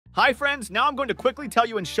Hi friends, now I'm going to quickly tell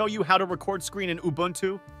you and show you how to record screen in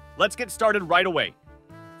Ubuntu. Let's get started right away.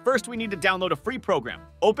 First, we need to download a free program.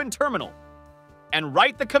 Open Terminal and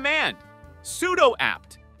write the command sudo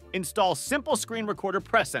apt install simple screen recorder,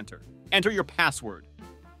 press enter. Enter your password.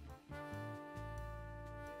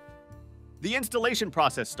 The installation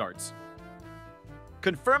process starts.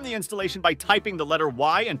 Confirm the installation by typing the letter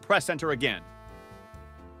Y and press enter again.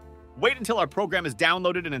 Wait until our program is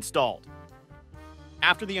downloaded and installed.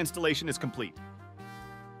 After the installation is complete,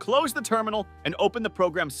 close the terminal and open the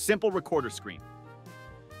program's simple recorder screen.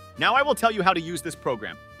 Now I will tell you how to use this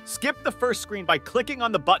program. Skip the first screen by clicking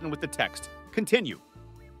on the button with the text, Continue.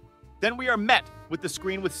 Then we are met with the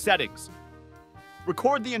screen with settings.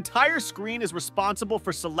 Record the entire screen is responsible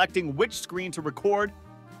for selecting which screen to record.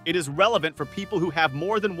 It is relevant for people who have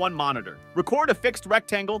more than one monitor. Record a fixed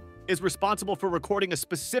rectangle is responsible for recording a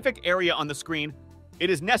specific area on the screen. It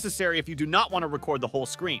is necessary if you do not want to record the whole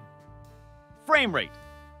screen. Frame rate.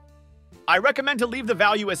 I recommend to leave the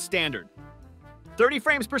value as standard. 30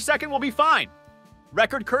 frames per second will be fine.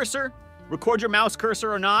 Record cursor, record your mouse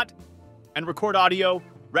cursor or not. And record audio,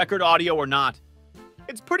 record audio or not.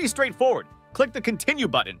 It's pretty straightforward. Click the Continue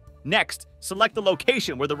button. Next, select the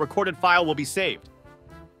location where the recorded file will be saved.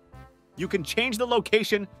 You can change the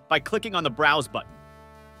location by clicking on the Browse button.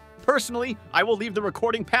 Personally, I will leave the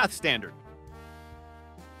recording path standard.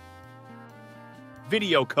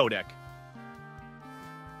 Video codec.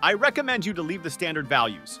 I recommend you to leave the standard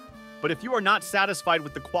values, but if you are not satisfied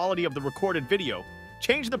with the quality of the recorded video,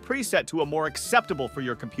 change the preset to a more acceptable for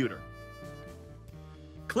your computer.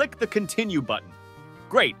 Click the Continue button.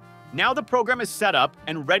 Great, now the program is set up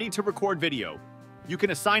and ready to record video. You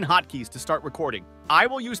can assign hotkeys to start recording. I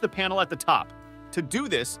will use the panel at the top. To do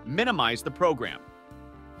this, minimize the program.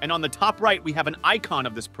 And on the top right, we have an icon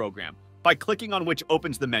of this program, by clicking on which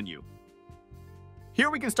opens the menu. Here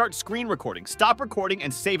we can start screen recording, stop recording,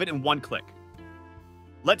 and save it in one click.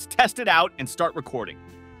 Let's test it out and start recording.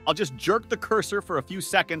 I'll just jerk the cursor for a few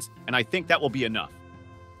seconds, and I think that will be enough.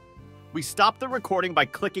 We stop the recording by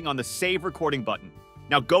clicking on the Save Recording button.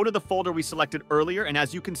 Now go to the folder we selected earlier, and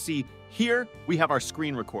as you can see, here we have our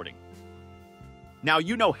screen recording. Now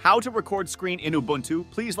you know how to record screen in Ubuntu.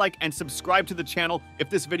 Please like and subscribe to the channel if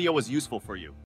this video was useful for you.